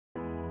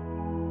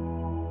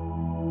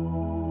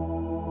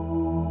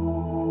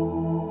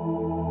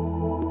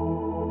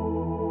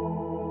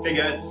Hey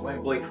guys, it's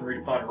Landon Blake from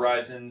Redefined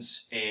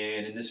Horizons,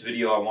 and in this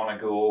video I want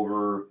to go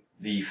over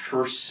the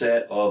first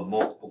set of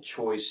multiple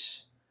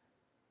choice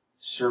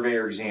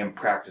surveyor exam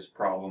practice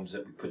problems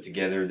that we put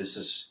together. This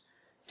is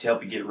to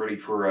help you get ready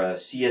for a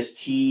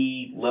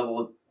CST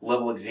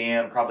level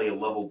exam, probably a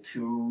level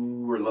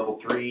 2 or level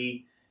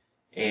 3,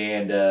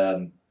 and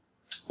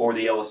or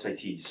the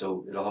LSIT.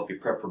 So it'll help you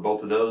prep for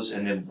both of those,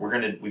 and then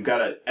we've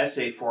got an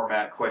essay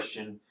format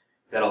question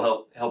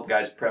that'll help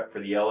guys prep for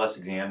the LS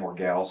exam, or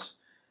gals.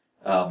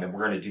 And we're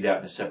going to do that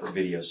in a separate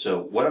video.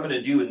 So what I'm going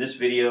to do in this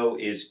video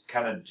is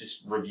kind of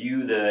just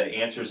review the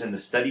answers in the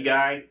study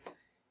guide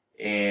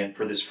and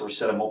for this first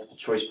set of multiple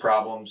choice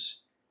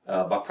problems.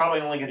 But I'm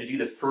probably only going to do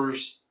the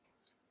first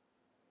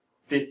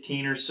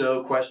 15 or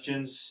so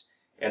questions,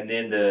 and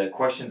then the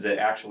questions that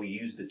actually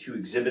use the two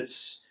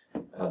exhibits,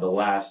 the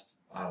last,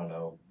 I don't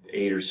know,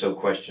 8 or so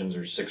questions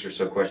or 6 or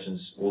so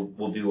questions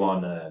we'll do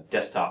on the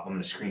desktop. I'm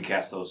going to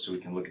screencast those so we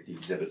can look at the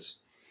exhibits.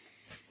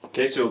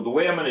 Okay, so the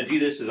way I'm going to do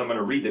this is I'm going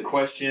to read the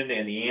question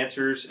and the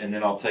answers, and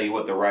then I'll tell you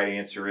what the right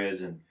answer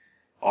is, and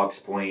I'll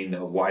explain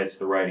why it's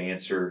the right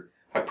answer.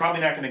 I'm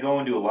probably not going to go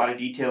into a lot of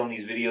detail in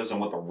these videos on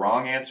what the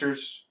wrong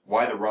answers,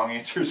 why the wrong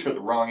answers are the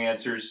wrong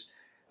answers,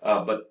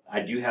 but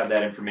I do have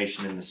that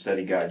information in the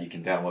study guide you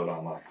can download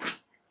online.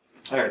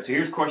 All right, so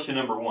here's question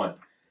number 1.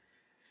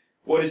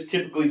 What is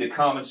typically the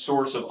common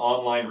source of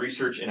online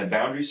research in a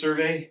boundary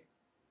survey?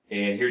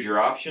 And here's your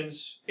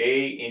options.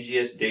 A,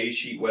 NGS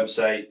datasheet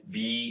website.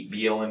 B,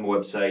 BLM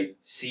website.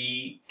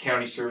 C,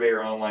 County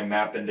Surveyor Online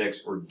Map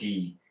Index. Or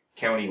D,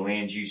 County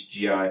Land Use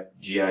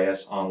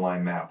GIS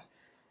Online Map.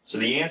 So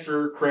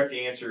the correct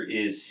answer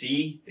is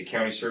C, the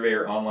County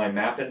Surveyor Online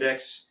Map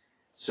Index.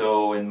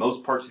 So in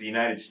most parts of the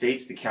United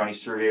States, the county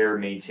surveyor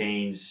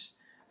maintains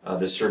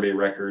the survey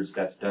records.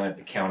 That's done at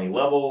the county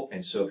level.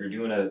 And so if you're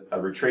doing a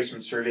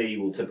retracement survey,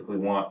 you will typically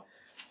want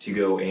to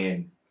go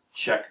and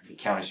check the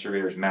county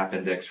surveyor's map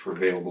index for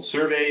available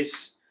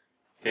surveys.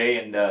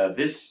 Okay, and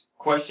this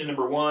question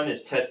number 1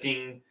 is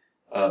testing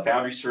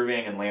boundary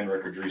surveying and land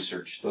records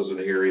research. Those are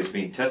the areas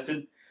being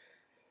tested.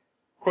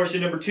 Question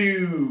number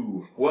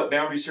 2, what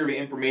boundary survey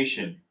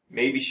information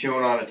may be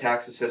shown on a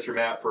tax assessor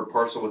map for a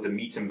parcel with a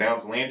meets and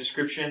bounds land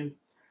description?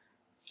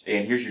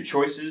 And here's your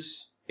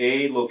choices.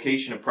 A,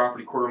 location of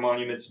property quarter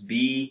monuments.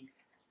 B,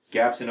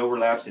 gaps and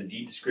overlaps in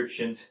deed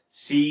descriptions.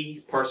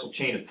 C, parcel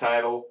chain of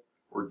title.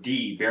 Or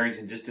D, bearings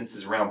and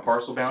distances around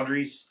parcel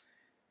boundaries.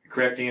 The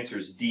correct answer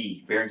is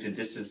D, bearings and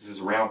distances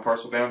around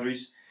parcel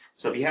boundaries.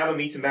 So if you have a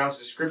meets and bounds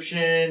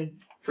description,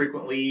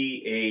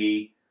 frequently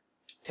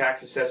a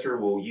tax assessor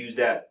will use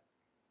that,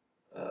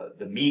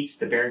 the meets,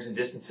 the bearings and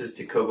distances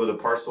to COGO the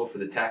parcel for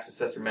the tax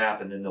assessor map,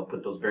 and then they'll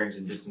put those bearings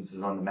and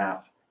distances on the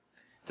map.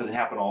 It doesn't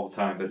happen all the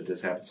time, but it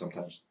does happen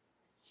sometimes.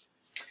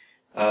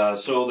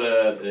 So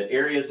the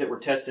areas that we're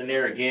testing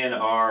there, again,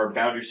 are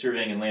boundary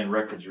surveying and land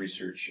records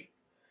research.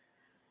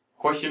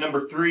 Question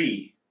number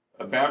 3,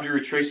 a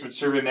boundary retracement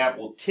survey map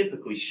will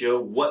typically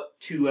show what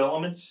 2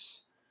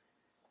 elements?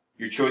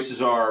 Your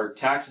choices are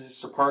tax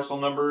assessor parcel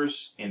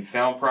numbers and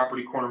found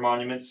property corner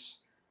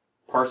monuments,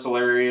 parcel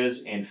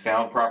areas and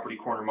found property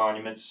corner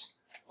monuments,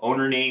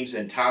 owner names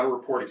and title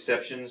report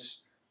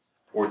exceptions,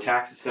 or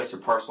tax assessor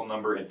parcel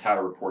number and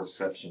title report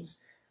exceptions.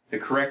 The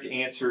correct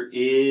answer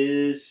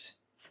is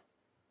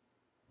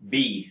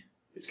B.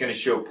 It's going to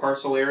show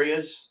parcel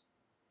areas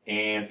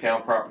and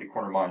found property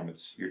corner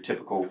monuments, your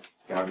typical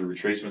boundary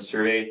retracement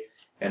survey,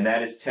 and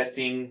that is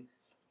testing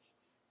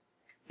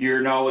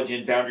your knowledge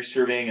in boundary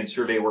surveying and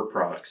survey work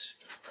products.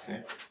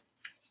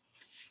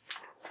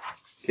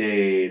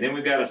 Okay, then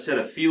we've got a set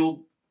of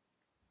field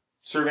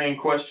surveying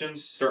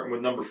questions, starting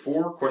with number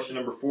 4. Question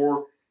number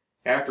 4,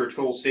 after a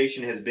total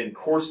station has been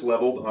course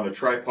leveled on a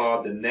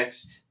tripod, the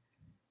next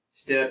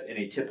step in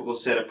a typical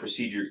setup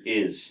procedure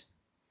is...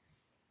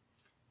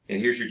 And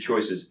here's your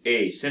choices.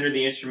 A, center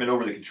the instrument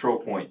over the control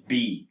point.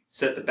 B,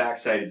 set the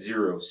backside at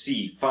 0.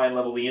 C, fine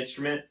level the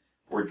instrument.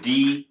 Or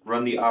D,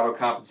 run the auto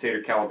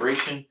compensator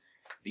calibration.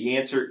 The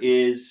answer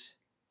is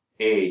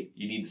A.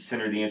 You need to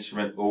center the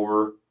instrument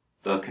over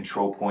the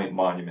control point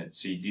monument.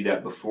 So you do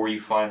that before you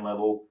fine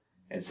level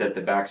and set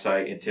the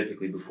backside, and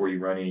typically before you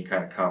run any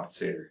kind of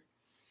compensator.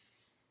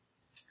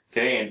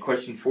 Okay, and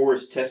question 4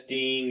 is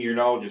testing your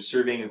knowledge of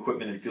surveying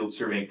equipment and field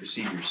surveying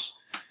procedures.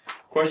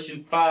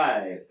 Question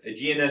 5, a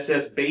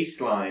GNSS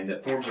baseline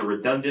that forms a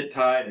redundant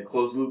tie in a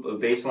closed loop of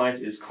baselines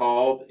is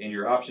called, and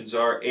your options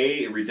are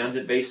A, a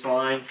redundant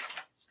baseline,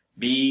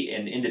 B,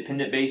 an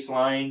independent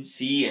baseline,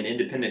 C, an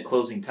independent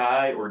closing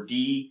tie, or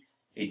D,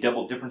 a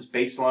double difference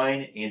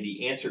baseline. And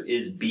the answer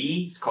is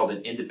B, it's called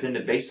an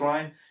independent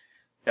baseline.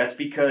 That's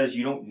because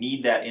you don't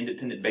need that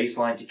independent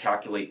baseline to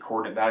calculate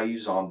coordinate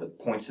values on the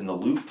points in the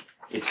loop.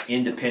 It's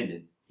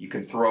independent. You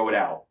can throw it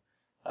out.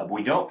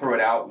 We don't throw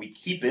it out, we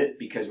keep it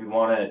because we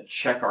want to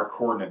check our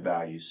coordinate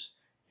values.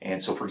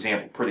 And so, for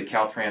example, per the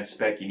Caltrans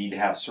spec, you need to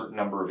have a certain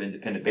number of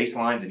independent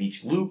baselines in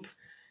each loop.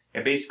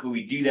 And basically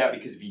we do that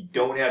because if you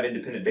don't have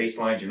independent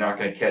baselines, you're not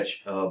going to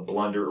catch a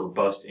blunder or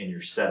bust in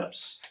your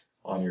setups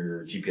on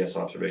your GPS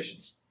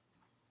observations.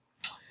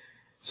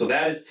 So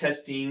that is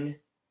testing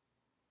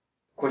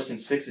Question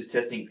 6 is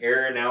testing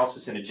error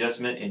analysis and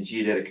adjustment and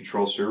geodetic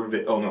control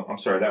survey. Oh no, I'm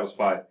sorry, that was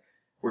 5.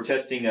 We're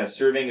testing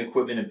surveying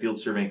equipment and field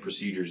surveying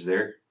procedures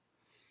there.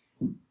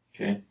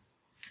 Okay.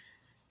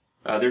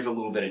 There's a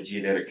little bit of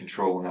geodetic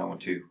control in that one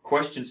too.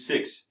 Question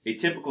 6. A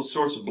typical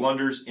source of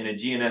blunders in a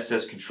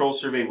GNSS control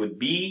survey would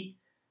be,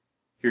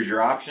 here's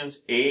your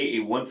options. A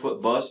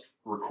 1-foot bust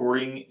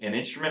recording an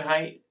instrument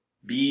height.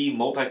 B,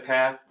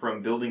 multipath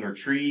from building or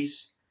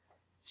trees.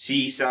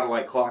 C,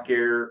 satellite clock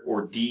error.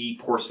 Or D,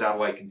 poor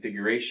satellite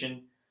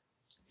configuration.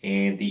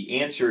 And the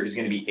answer is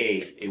going to be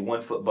A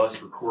 1-foot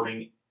bust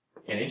recording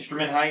an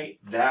instrument height.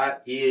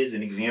 That is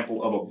an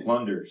example of a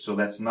blunder. So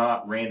that's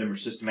not random or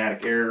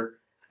systematic error.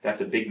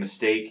 That's a big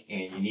mistake,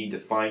 and you need to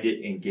find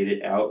it and get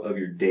it out of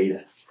your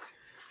data.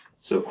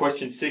 So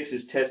question 6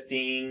 is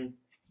testing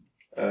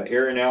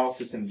error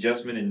analysis and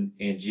adjustment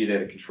and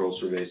geodetic control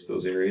surveys,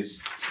 those areas.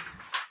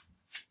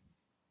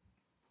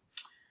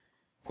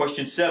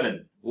 Question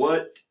 7,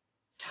 what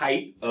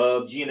type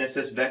of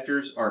GNSS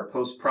vectors are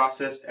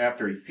post-processed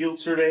after a field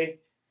survey?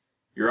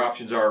 Your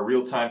options are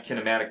real-time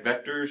kinematic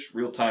vectors,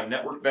 real-time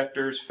network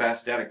vectors,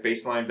 fast static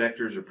baseline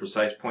vectors, or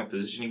precise point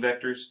positioning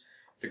vectors.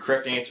 The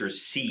correct answer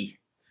is C.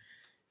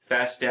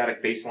 Fast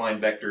static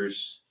baseline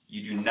vectors.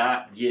 You do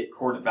not get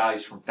coordinate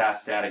values from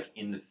fast static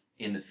in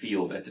the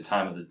field at the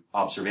time of the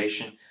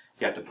observation.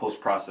 You have to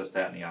post-process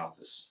that in the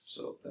office.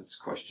 So that's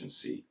question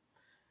C,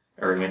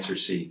 or answer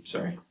C,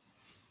 sorry.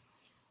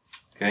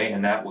 Okay,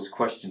 and that was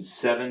question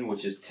 7,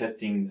 which is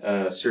testing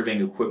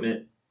surveying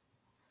equipment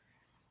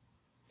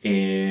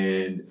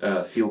and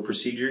field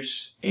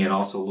procedures, and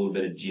also a little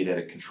bit of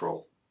geodetic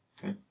control.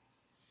 Okay.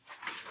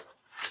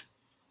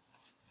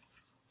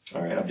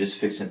 All right, I'm just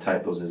fixing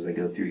typos as I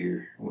go through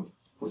here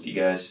with you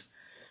guys.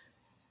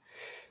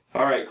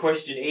 All right,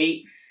 question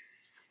 8.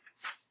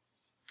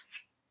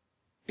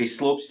 A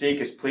slope stake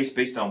is placed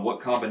based on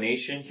what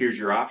combination? Here's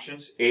your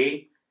options.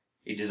 A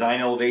design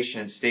elevation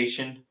and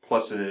station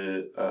plus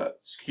a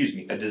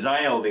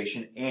design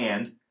elevation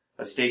and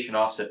a station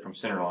offset from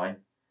center line.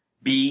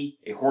 B,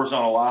 a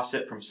horizontal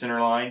offset from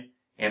center line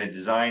and a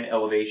design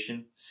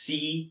elevation.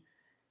 C,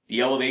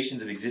 the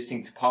elevations of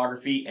existing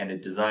topography and a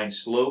design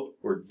slope.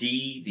 Or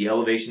D, the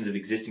elevations of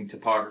existing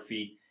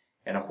topography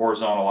and a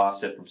horizontal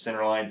offset from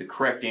center line. The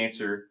correct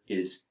answer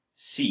is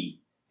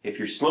C. If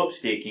you're slope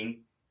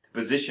staking, the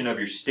position of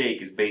your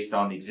stake is based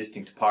on the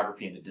existing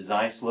topography and the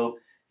design slope.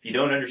 If you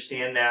don't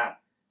understand that,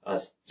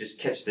 just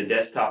catch the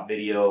desktop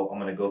video. I'm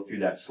going to go through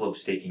that slope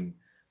staking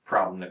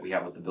problem that we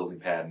have with the building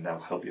pad, and that'll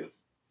help you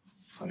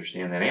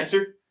understand that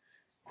answer.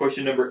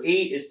 Question number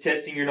 8 is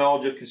testing your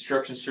knowledge of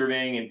construction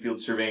surveying and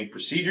field surveying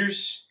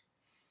procedures.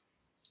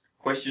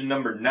 Question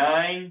number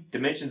 9,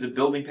 dimensions of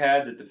building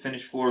pads at the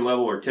finished floor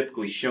level are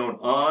typically shown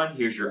on,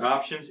 here's your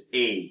options.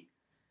 A,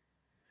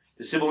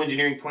 the civil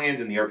engineering plans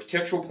and the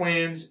architectural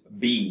plans.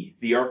 B,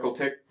 the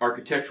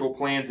architectural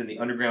plans and the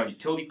underground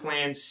utility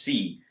plans.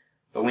 C,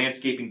 the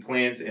landscaping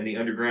plans and the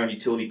underground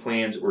utility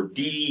plans. Or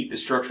D, the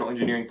structural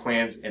engineering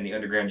plans and the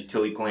underground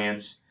utility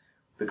plans.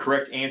 The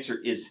correct answer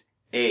is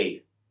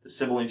A, the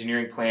civil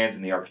engineering plans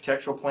and the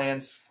architectural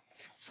plans.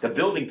 The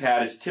building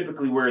pad is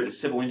typically where the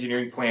civil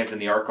engineering plans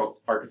and the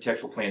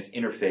architectural plans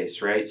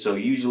interface, right? So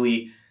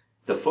usually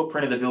the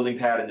footprint of the building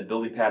pad and the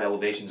building pad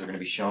elevations are going to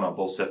be shown on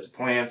both sets of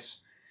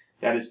plans.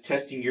 That is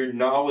testing your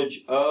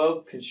knowledge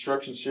of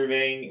construction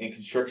surveying and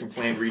construction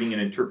plan reading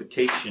and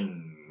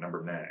interpretation,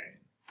 number 9.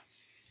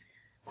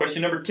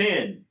 Question number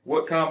 10.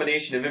 What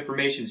combination of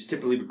information is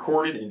typically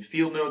recorded in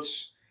field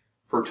notes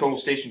for total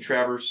station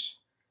traverse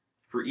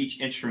for each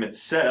instrument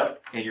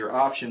setup? And your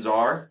options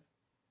are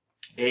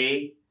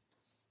A,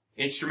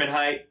 instrument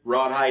height,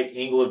 rod height,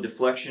 angle of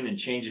deflection, and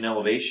change in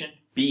elevation.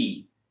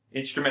 B,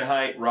 instrument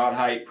height, rod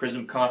height,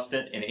 prism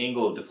constant, and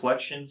angle of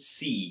deflection.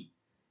 C,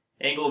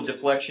 angle of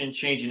deflection,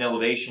 change in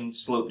elevation,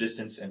 slope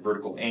distance, and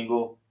vertical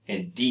angle.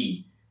 And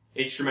D,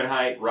 instrument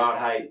height, rod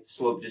height,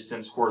 slope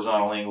distance,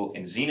 horizontal angle,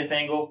 and zenith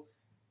angle.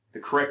 The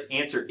correct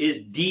answer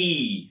is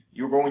D.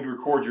 You're going to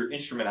record your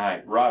instrument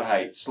height, rod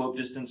height, slope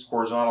distance,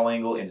 horizontal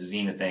angle, and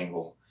zenith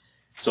angle.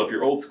 So if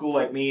you're old school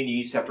like me and you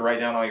used to have to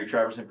write down all your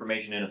traverse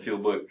information in a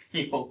field book,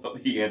 you'll know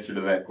the answer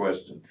to that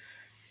question.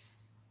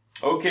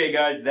 Okay,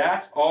 guys,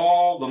 that's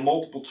all the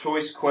multiple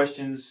choice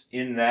questions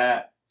in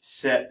that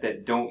set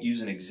that don't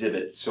use an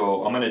exhibit.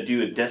 So I'm going to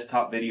do a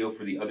desktop video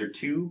for the other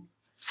two.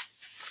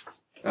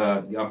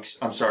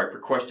 I'm sorry, for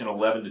question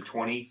 11 to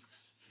 20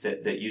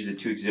 that use the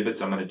 2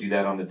 exhibits. I'm going to do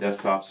that on the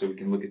desktop so we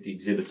can look at the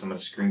exhibits. I'm going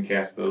to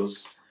screencast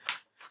those.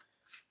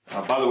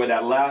 By the way,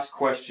 that last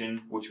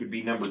question, which would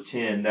be number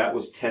 10, that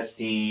was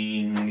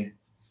testing...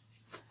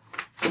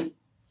 Let's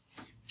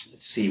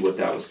see what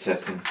that was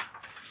testing.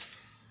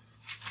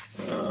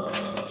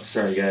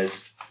 Sorry,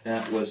 guys.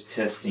 That was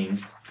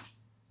testing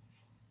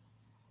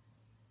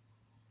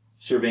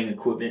surveying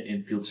equipment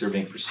and field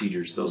surveying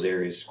procedures, those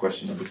areas,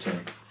 question number 10.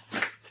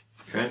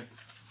 Okay?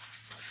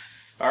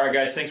 All right,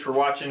 guys, thanks for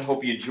watching.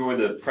 Hope you enjoy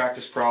the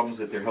practice problems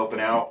that they're helping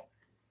out.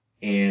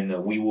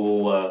 And we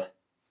will...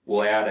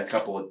 we'll add a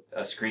couple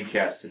of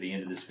screencasts to the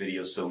end of this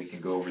video so we can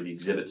go over the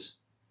exhibits.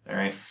 All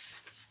right.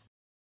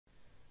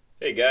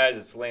 Hey guys,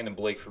 it's Landon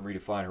Blake from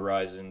Redefined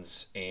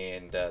Horizons,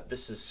 and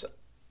this is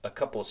a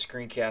couple of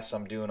screencasts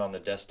I'm doing on the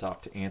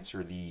desktop to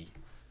answer the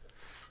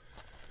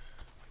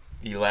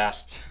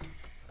last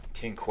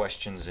 10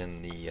 questions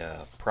in the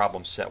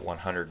problem set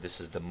 100.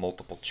 This is the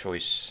multiple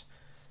choice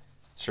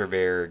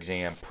surveyor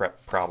exam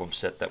prep problem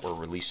set that we're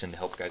releasing to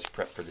help guys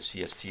prep for the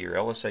CST or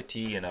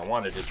LSIT, and I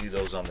wanted to do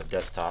those on the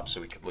desktop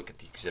so we could look at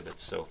the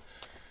exhibits. So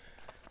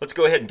let's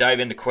go ahead and dive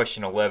into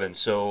question 11.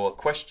 So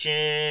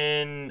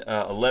question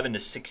 11 to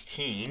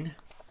 16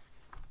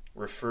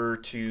 refer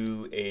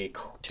to a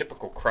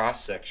typical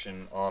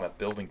cross-section on a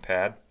building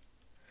pad.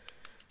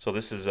 So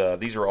this is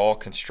these are all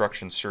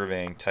construction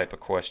surveying type of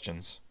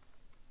questions.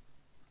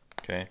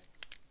 Okay.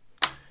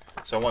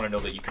 So I want to know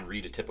that you can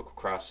read a typical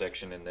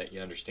cross-section and that you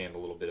understand a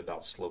little bit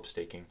about slope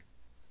staking.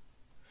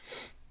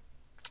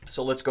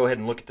 So let's go ahead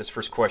and look at this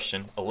first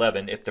question.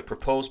 11. If the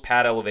proposed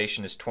pad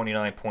elevation is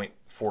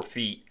 29.4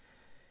 feet,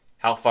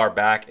 how far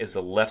back is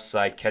the left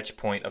side catch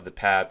point of the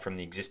pad from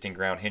the existing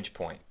ground hinge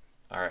point?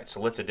 All right, so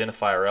let's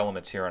identify our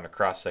elements here on a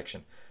cross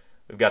section.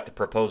 We've got the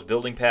proposed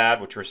building pad,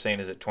 which we're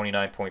saying is at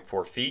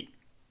 29.4 feet.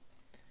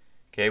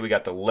 Okay, we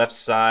got the left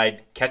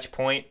side catch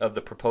point of the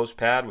proposed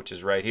pad, which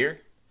is right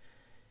here.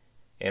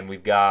 And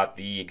we've got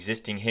the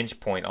existing hinge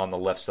point on the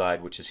left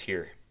side, which is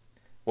here.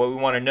 What we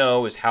want to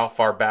know is how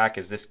far back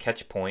is this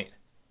catch point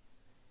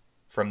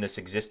from this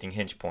existing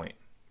hinge point.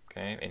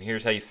 Okay, and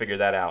here's how you figure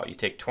that out. You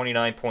take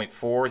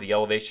 29.4, the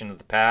elevation of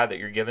the pad that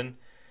you're given,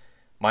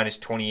 minus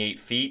 28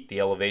 feet, the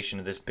elevation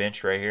of this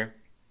bench right here.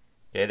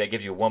 Okay, that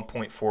gives you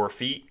 1.4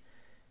 feet.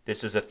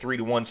 This is a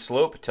 3-to-1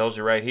 slope. It tells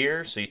you right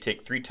here. So you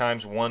take 3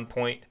 times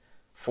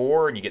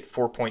 1.4 and you get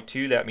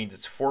 4.2. That means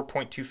it's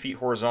 4.2 feet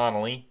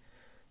horizontally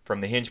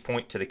from the hinge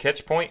point to the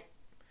catch point.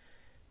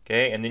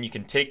 Okay, and then you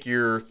can take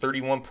your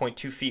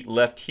 31.2 feet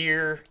left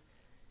here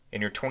and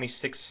your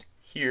 26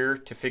 here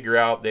to figure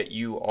out that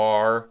you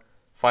are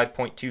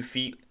 5.2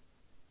 feet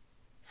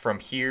from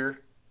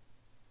here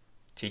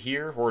to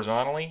here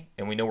horizontally,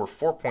 and we know we're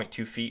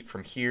 4.2 feet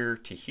from here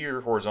to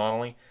here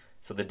horizontally,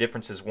 so the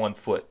difference is 1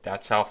 foot.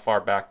 That's how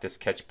far back this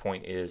catch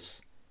point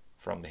is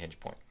from the hinge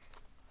point.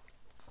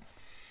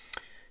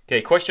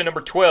 Okay, question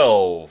number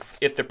 12.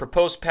 If the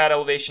proposed pad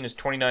elevation is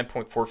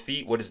 29.4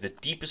 feet, what is the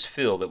deepest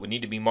fill that would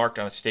need to be marked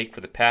on a stake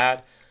for the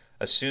pad?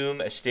 Assume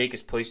a stake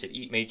is placed at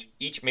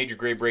each major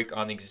grade break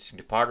on the existing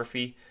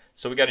topography.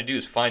 So what we got to do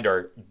is find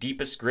our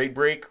deepest grade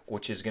break,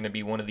 which is going to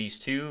be one of these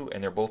two,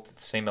 and they're both at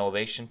the same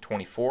elevation,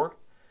 24.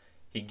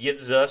 He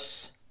gives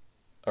us,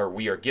 or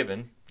we are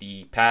given,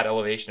 the pad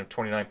elevation of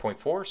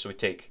 29.4. So we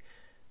take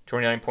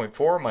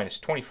 29.4 minus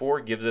 24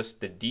 gives us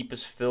the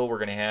deepest fill we're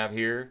going to have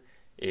here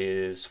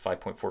is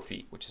 5.4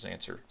 feet, which is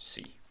answer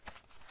C.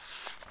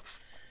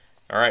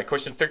 All right,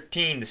 question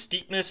 13. The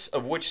steepness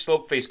of which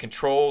slope face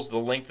controls the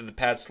length of the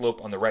pad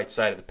slope on the right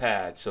side of the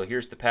pad? So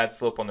here's the pad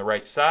slope on the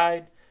right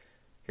side.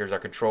 Here's our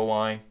control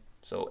line.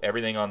 So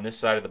everything on this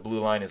side of the blue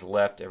line is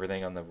left.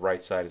 Everything on the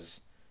right side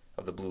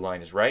of the blue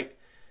line is right.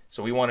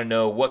 So we want to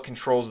know what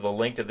controls the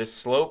length of this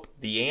slope.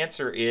 The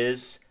answer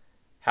is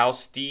how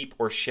steep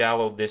or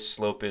shallow this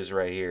slope is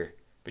right here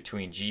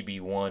between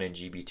GB1 and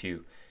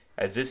GB2.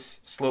 As this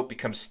slope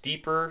becomes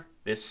steeper,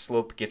 this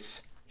slope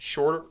gets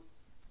shorter.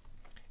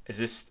 As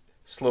this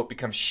slope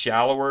becomes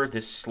shallower,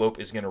 this slope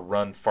is going to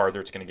run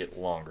farther. It's going to get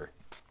longer.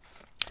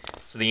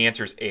 So the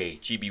answer is A,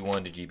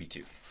 GB1 to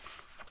GB2.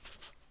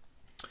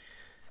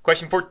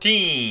 Question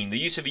 14. The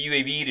use of a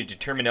UAV to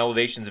determine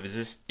elevations of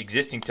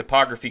existing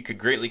topography could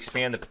greatly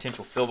expand the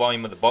potential fill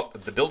volume of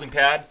the building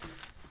pad.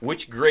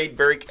 Which grade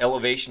break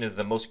elevation is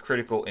the most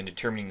critical in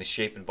determining the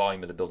shape and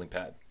volume of the building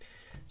pad?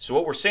 So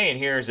what we're saying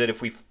here is that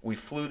if we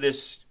flew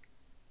this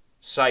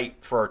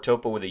site for our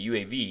topo with a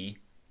UAV,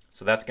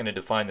 so that's going to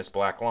define this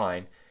black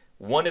line,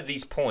 one of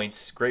these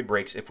points, grade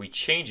breaks, if we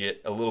change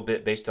it a little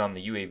bit based on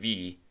the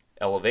UAV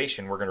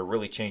elevation, we're going to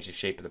really change the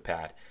shape of the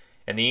pad.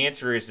 And the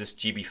answer is this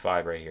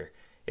GB5 right here.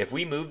 If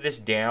we move this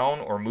down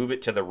or move it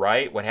to the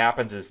right, what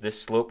happens is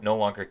this slope no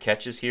longer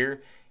catches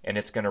here, and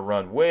it's going to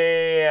run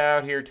way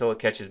out here till it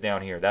catches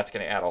down here. That's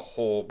going to add a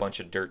whole bunch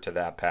of dirt to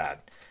that pad.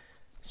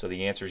 So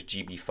the answer is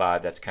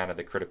GB5. That's kind of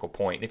the critical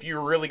point. And if you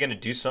were really going to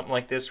do something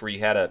like this, where you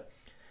had a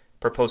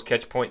proposed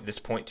catch point this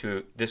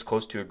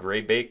close to a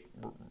grade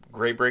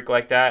break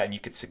like that, and you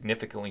could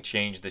significantly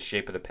change the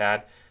shape of the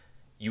pad,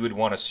 you would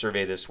want to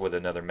survey this with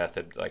another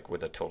method, like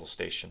with a total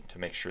station, to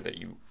make sure that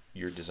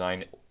your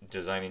design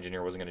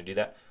engineer wasn't going to do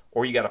that.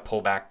 Or you got to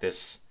pull back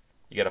this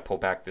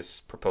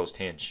proposed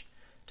hinge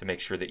to make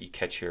sure that you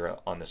catch here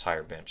on this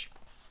higher bench.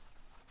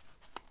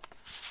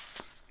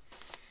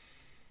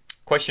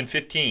 Question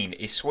 15.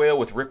 A swale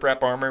with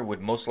riprap armor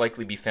would most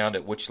likely be found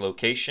at which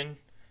location?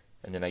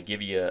 And then I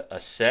give you a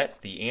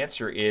set. The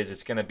answer is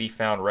it's going to be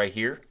found right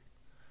here.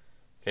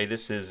 Okay,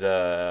 this is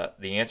the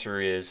answer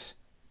is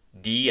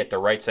D, at the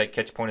right side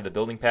catch point of the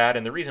building pad.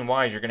 And the reason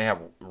why is you're going to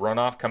have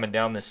runoff coming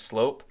down this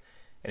slope,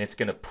 and it's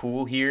going to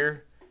pool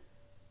here.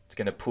 It's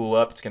going to pool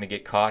up. It's going to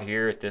get caught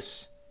here at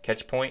this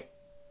catch point.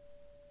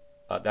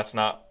 That's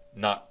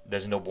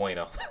no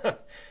bueno.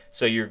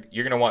 So you're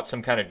going to want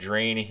some kind of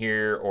drain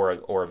here,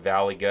 or a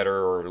valley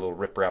gutter, or a little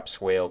riprap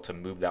swale to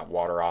move that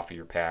water off of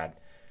your pad.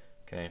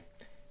 Okay.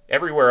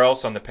 Everywhere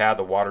else on the pad,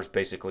 the water's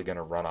basically going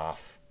to run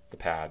off the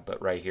pad,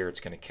 but right here it's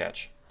going to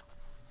catch.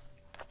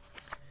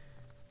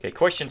 Okay,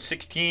 question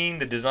 16.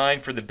 The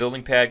design for the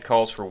building pad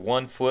calls for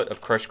 1 foot of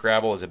crushed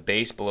gravel as a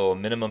base below a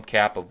minimum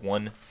cap of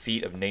 1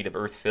 feet of native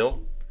earth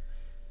fill.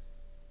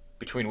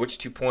 Between which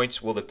 2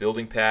 points will the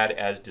building pad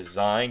as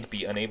designed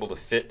be unable to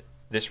fit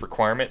this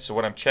requirement? So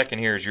what I'm checking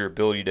here is your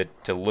ability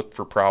to look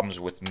for problems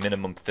with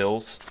minimum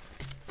fills.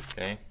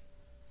 Okay.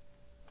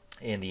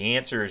 And the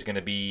answer is going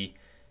to be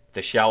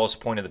the shallowest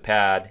point of the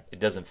pad, it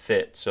doesn't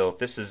fit. So if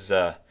this is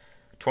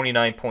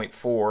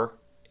 29.4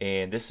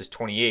 and this is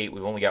 28,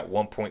 we've only got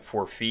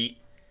 1.4 feet,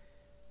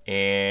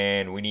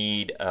 and we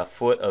need a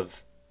foot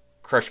of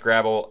crushed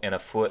gravel and a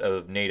foot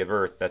of native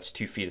earth. That's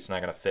 2 feet. It's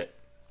not going to fit.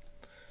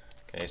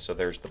 Okay, so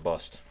there's the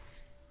bust.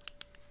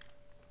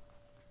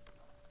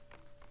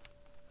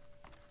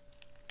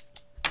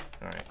 All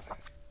right.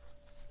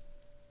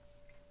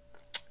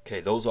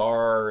 Okay, those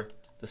are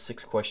the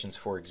 6 questions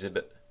for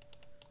exhibit.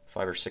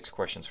 5 or 6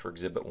 questions for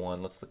exhibit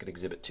 1. Let's look at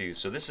exhibit 2.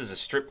 So this is a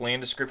strip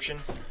land description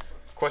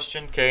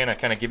question, okay, and I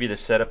kind of give you the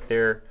setup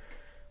there.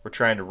 We're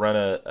trying to run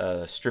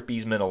a strip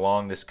easement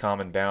along this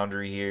common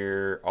boundary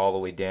here all the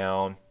way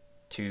down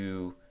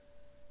to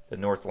the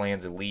north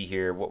lands of Lee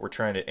here. What we're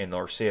trying to, in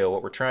our sale,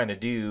 what we're trying to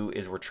do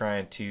is we're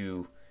trying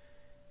to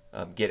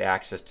get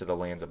access to the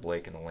lands of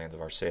Blake and the lands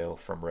of our sale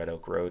from Red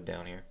Oak Road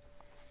down here.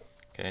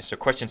 Okay, so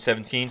question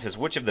 17 says,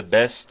 which of the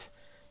best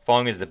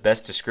following is the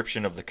best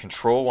description of the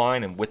control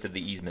line and width of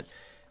the easement?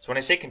 So when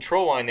I say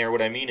control line there,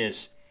 what I mean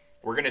is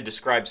we're going to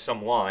describe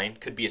some line.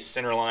 Could be a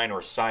center line or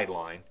a side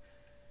line.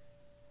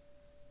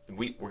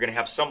 We're going to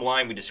have some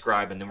line we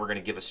describe, and then we're going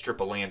to give a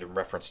strip of land in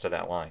reference to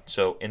that line.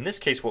 So in this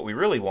case, what we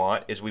really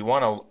want is we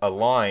want a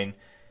line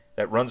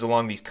that runs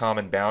along these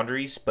common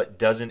boundaries but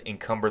doesn't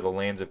encumber the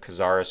lands of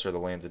Cazares or the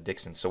lands of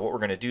Dixon. So what we're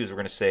going to do is we're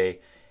going to say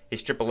a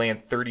strip of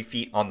land 30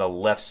 feet on the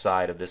left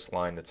side of this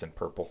line that's in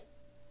purple.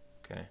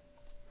 Okay.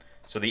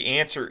 So the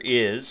answer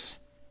is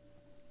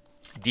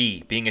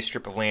D, being a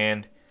strip of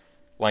land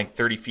lying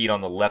 30 feet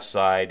on the left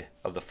side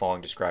of the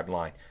following described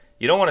line.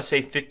 You don't want to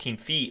say 15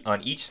 feet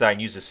on each side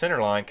and use the center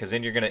line, because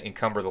then you're going to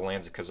encumber the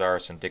lands of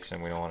Cazares and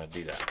Dixon. We don't want to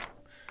do that.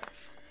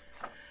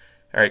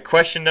 All right,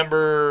 question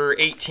number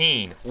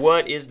 18.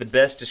 What is the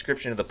best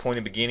description of the point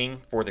of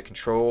beginning for the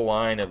control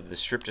line of the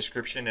strip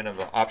description? And of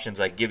the options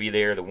I give you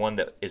there, the one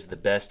that is the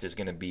best is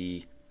going to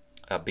be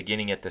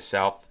beginning at the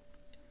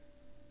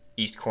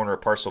southeast corner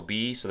of parcel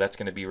B, so that's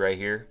going to be right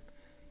here.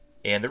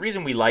 And the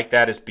reason we like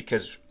that is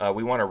because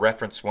we want to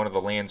reference one of the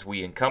lands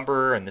we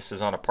encumber, and this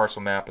is on a parcel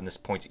map, and this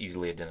point's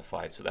easily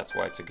identified, so that's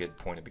why it's a good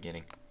point of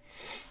beginning.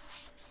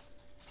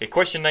 Okay,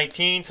 question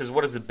 19 says,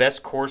 what is the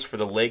best course for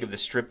the leg of the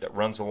strip that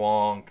runs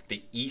along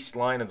the east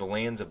line of the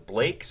lands of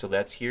Blake? So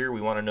that's here. We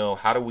want to know,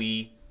 how do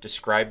we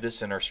describe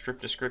this in our strip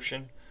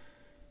description?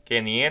 Okay,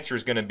 and the answer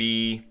is going to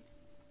be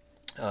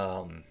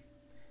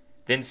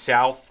then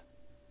south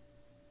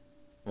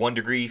 1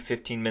 degree,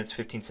 15 minutes,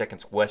 15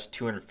 seconds west,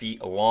 200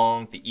 feet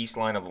along the east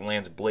line of the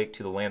lands of Blake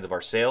to the lands of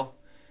our sale.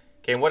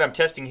 Okay, and what I'm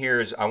testing here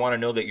is I want to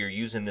know that you're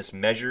using this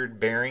measured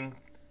bearing,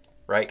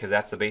 right? Because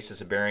that's the basis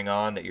of bearing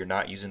on, that you're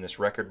not using this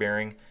record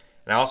bearing.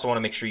 And I also want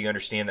to make sure you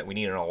understand that we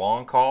need an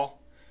along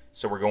call.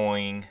 So we're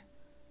going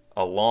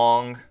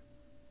along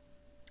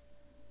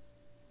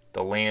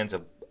the lands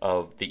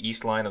of the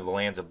east line of the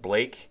lands of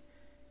Blake,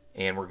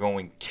 and we're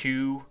going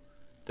to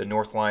the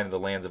north line of the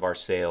lands of our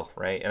sale,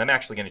 right? And I'm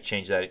actually going to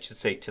change that. It should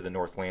say to the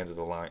north lands of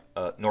the line,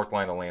 north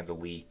line of the lands of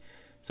Lee.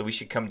 So we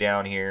should come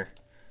down here.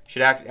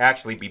 Should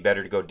actually be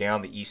better to go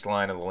down the east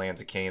line of the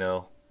lands of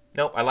Kano.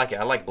 Nope, I like it.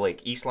 I like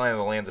Blake. East line of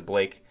the lands of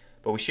Blake,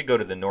 but we should go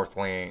to the north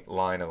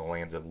line of the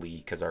lands of Lee,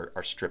 because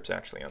our strip's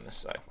actually on this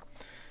side.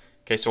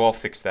 Okay, so I'll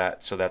fix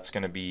that. So that's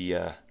going to be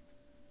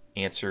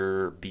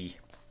answer B.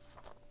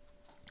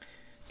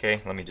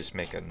 Okay, let me just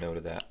make a note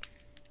of that.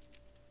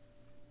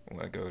 I'm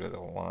going to go to the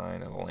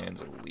line of the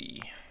lands of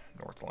Lee,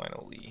 north line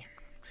of Lee.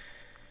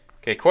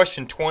 Okay,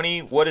 question 20.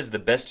 What is the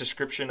best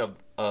description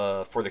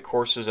of for the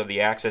courses of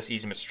the access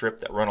easement strip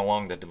that run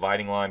along the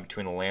dividing line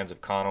between the lands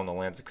of Kano and the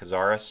lands of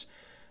Cazares?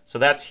 So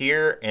that's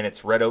here, and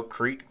it's Red Oak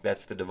Creek.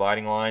 That's the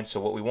dividing line. So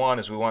what we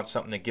want is we want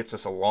something that gets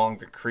us along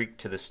the creek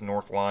to this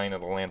north line of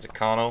the lands of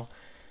Kano,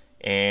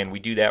 and we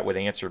do that with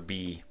answer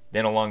B.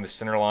 Then along the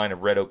center line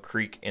of Red Oak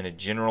Creek in a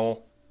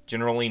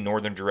generally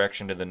northern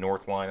direction to the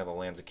north line of the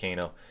lands of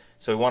Kano.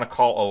 So we want to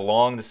call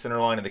along the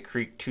center line of the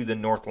creek to the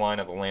north line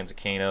of the lands of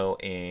Kano,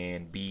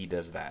 and B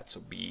does that.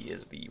 So B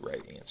is the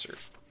right answer.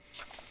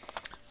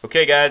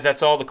 Okay, guys,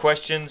 that's all the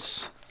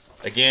questions.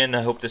 Again,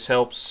 I hope this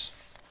helps.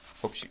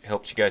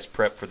 Helps you guys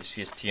prep for the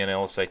CST and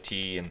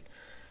LSIT, and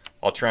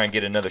I'll try and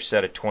get another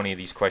set of 20 of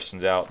these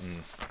questions out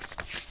in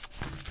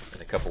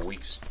a couple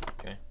weeks.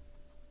 Okay.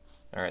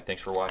 All right,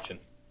 thanks for watching.